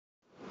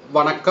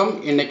வணக்கம்.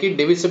 இன்னைக்கு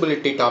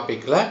divisibility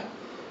டாபிக்ல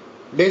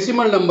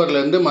டெசிமல்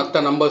நம்பர்ல இருந்து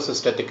மற்ற நம்பர்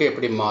சிஸ்டத்துக்கு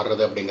எப்படி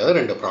மாறுறது அப்படிங்கறது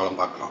ரெண்டு ப்ராப்ளம்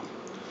பார்க்கலாம்.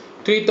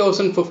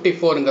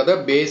 3054ங்கறத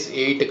பேஸ்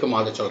 8க்கு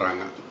மாத்த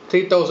சொல்றாங்க.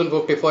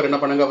 3054 என்ன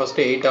பண்ணுங்க,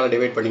 ஃபர்ஸ்ட் 8 ஆல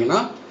டிவைட் பண்ணீங்கன்னா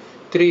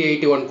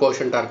 381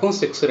 கோஷன்ட்டா இருக்கும்,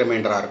 6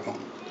 ரிமைண்டரா இருக்கும்.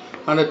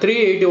 அந்த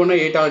 381 ஐ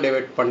 8 ஆல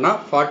டிவைட் பண்ணா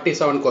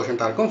 47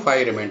 கோஷன்ட்டா இருக்கும்,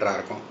 5 ரிமைண்டரா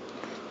இருக்கும்.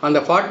 அந்த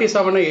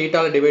 47 ஐ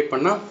 8 ஆல டிவைட்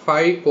பண்ணா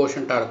 5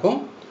 கோஷன்ட்டா இருக்கும்,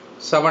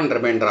 7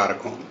 ரிமைண்டரா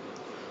இருக்கும்.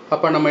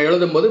 அப்ப நம்ம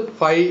எழுதும்போது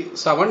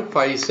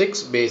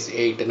 5756 பேஸ்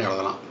 8 ன்னு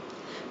எழுதலாம்.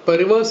 இப்போ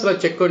ரிவர்ஸ்ல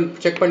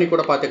செக் பண்ணி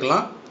கூட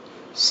பார்த்துக்கலாம்.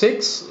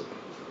 6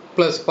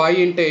 plus 5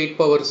 into 8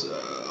 power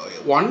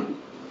 1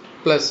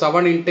 plus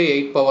 7 into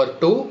 8 power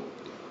 2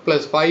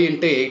 plus 5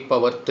 into 8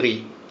 power 3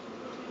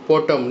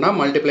 போட்டோம்னா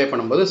மல்டிப்ளை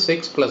பண்ணும்போது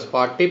 6 plus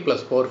 40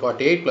 plus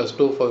 448 plus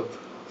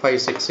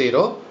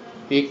 25560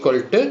 equal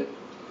to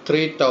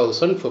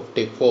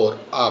 3054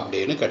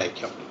 அப்படின்னு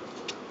கிடைக்கும்.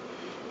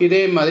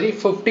 இதே மாதிரி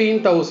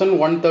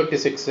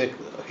 15136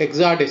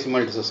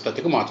 ஹெக்ஸாடெசிமல்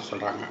சிஸ்டத்துக்கு மாற்ற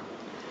சொல்றாங்க.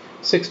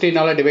 16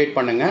 ஆல டிவைட்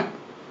பண்ணுங்க,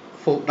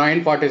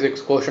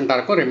 946 கோஷன்ட்டா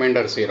இருக்கும்,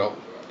 ரிமைண்டர் 0.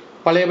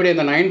 பழையபடி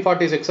அந்த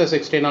 946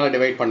 16 ஆல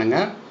டிவைட் பண்ணுங்க,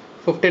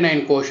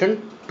 59 கோஷன்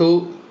 2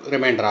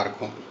 ரிமைண்டரா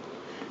இருக்கும்.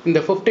 இந்த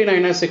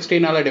 59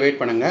 16 ஆல டிவைட்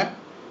பண்ணுங்க,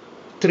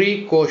 3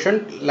 கோஷன்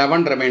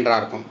 11 ரிமைண்டரா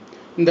இருக்கும்.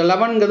 இந்த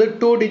 11ங்கிறது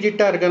 2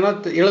 டிஜிட்டா இருக்கனா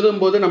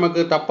எழுதும்போது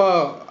நமக்கு தப்பா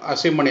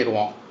அசைன்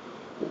பண்ணிடுவோம்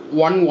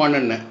 1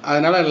 ன்னு.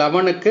 அதனால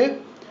 11க்கு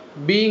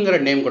Bங்கிற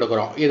நேம்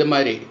கொடுக்குறோம். இது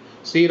மாதிரி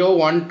 0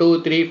 1 2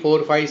 3 4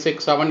 5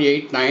 6 7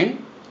 8 9,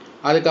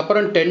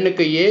 அதுக்கப்புறம்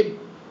 10க்கு A,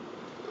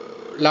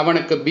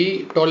 11க்கு B,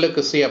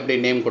 12க்கு C அப்படி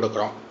நேம்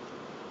கொடுக்குறோம்.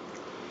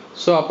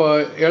 ஸோ அப்போ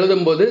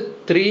எழுதும்போது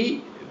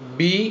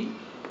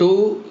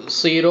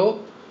 3B20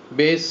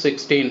 பேஸ்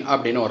 16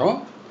 அப்படின்னு வரும்.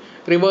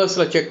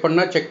 ரிவர்ஸில் செக்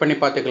பண்ணி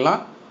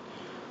பார்த்துக்கலாம்.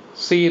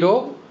 0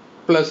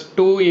 plus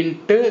 2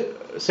 into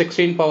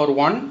 16 power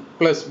 1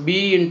 plus B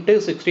into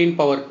 16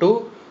 power 2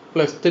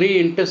 plus 3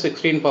 into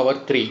 16 power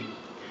 3.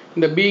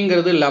 இந்த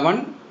Bங்கிறது 11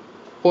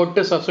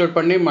 போட்டு சப்ஸ்டிட்யூட்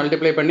பண்ணி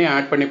மல்டிப்ளை பண்ணி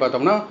ஆட் பண்ணி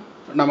பார்த்தோம்னா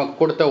நமக்கு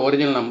கொடுத்த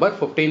ஒரிஜினல் நம்பர்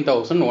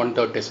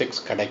 15136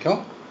 கிடைக்கும்.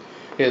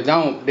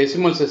 இதுதான்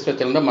டெசிமல்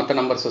சிஸ்டத்திலிருந்து மற்ற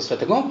நம்பர்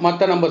சிஸ்டத்துக்கும்,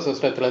 மற்ற நம்பர்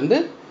சிஸ்டத்திலேருந்து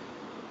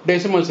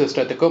டெசிமல்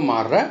சிஸ்டத்துக்கும்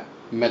மாறுற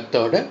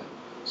மெத்தடு.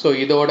 ஸோ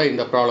இதோட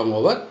இந்த ப்ராப்ளம்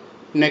ஓவர்.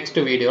 நெக்ஸ்ட்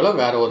வீடியோவில்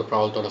வேறு ஒரு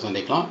ப்ராப்ளத்தோடு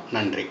சந்திக்கலாம்.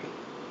 நன்றி.